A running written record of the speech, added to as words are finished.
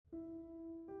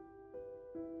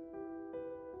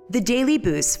The daily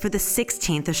boost for the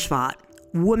 16th of Shvat,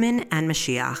 Woman and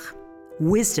Moshiach,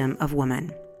 Wisdom of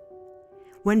Woman.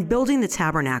 When building the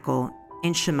tabernacle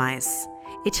in Shemais,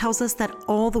 it tells us that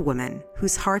all the women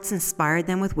whose hearts inspired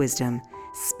them with wisdom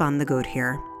spun the goat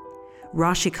hair.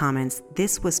 Rashi comments,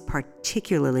 this was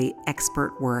particularly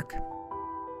expert work.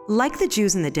 Like the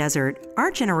Jews in the desert,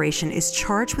 our generation is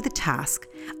charged with the task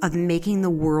of making the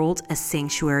world a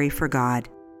sanctuary for God.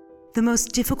 The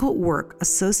most difficult work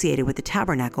associated with the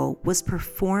tabernacle was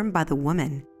performed by the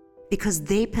women because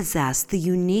they possess the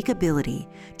unique ability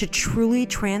to truly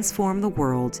transform the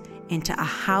world into a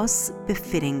house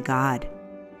befitting God.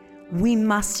 We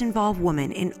must involve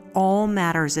women in all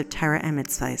matters of Torah and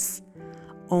mitzvahs.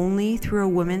 Only through a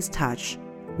woman's touch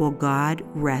will God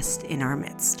rest in our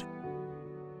midst.